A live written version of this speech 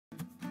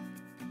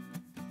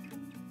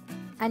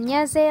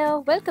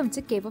안녕하세요, welcome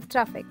to Kpop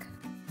Traffic.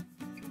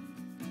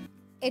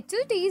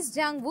 HOT's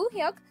Jang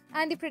Woohyuk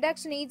and the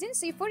production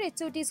agency for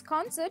HOT's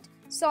concert,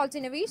 Salt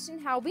Innovation,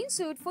 have been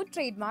sued for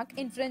trademark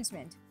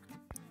infringement.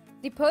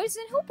 The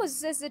person who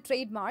possesses the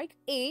trademark,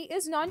 A,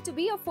 is known to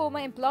be a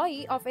former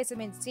employee of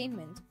SM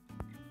Entertainment.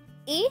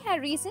 A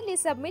had recently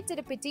submitted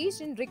a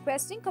petition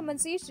requesting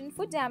compensation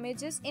for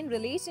damages in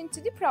relation to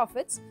the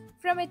profits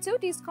from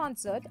HOT's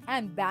concert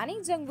and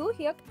banning Jang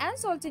Woohyuk and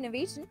Salt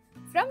Innovation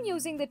from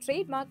using the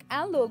trademark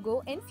and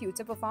logo in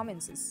future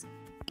performances.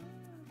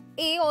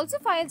 A also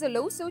files a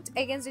lawsuit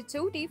against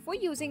HOT for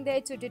using the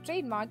HOT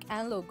trademark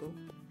and logo.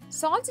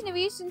 Salt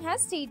Innovation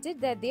has stated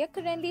that they are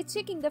currently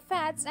checking the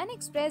facts and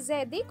expressed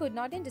that they could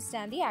not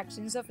understand the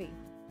actions of A.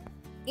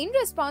 In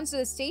response to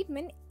the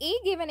statement, A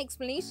gave an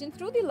explanation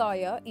through the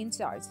lawyer in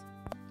charge.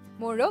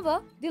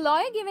 Moreover, the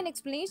lawyer gave an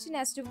explanation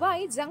as to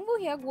why Jang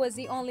Woohyuk was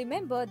the only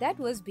member that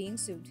was being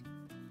sued.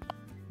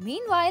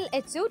 Meanwhile,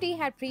 HOT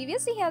had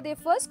previously held their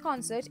first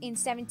concert in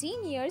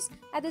 17 years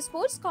at the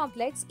sports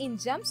complex in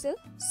Jamsil,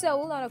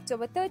 Seoul on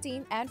October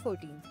 13 and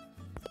 14.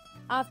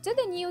 After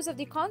the news of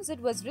the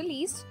concert was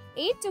released,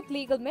 A took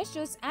legal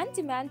measures and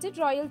demanded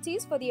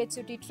royalties for the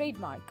HOT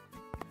trademark.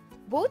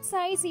 Both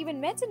sides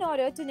even met in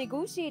order to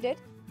negotiate it,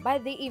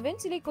 but they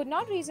eventually could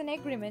not reach an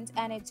agreement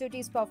and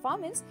HOT's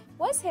performance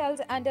was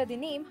held under the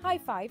name High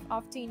Five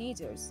of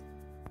Teenagers.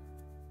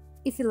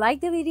 If you like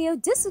the video,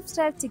 just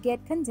subscribe to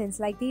get contents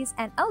like these,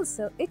 and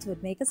also it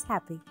would make us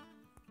happy.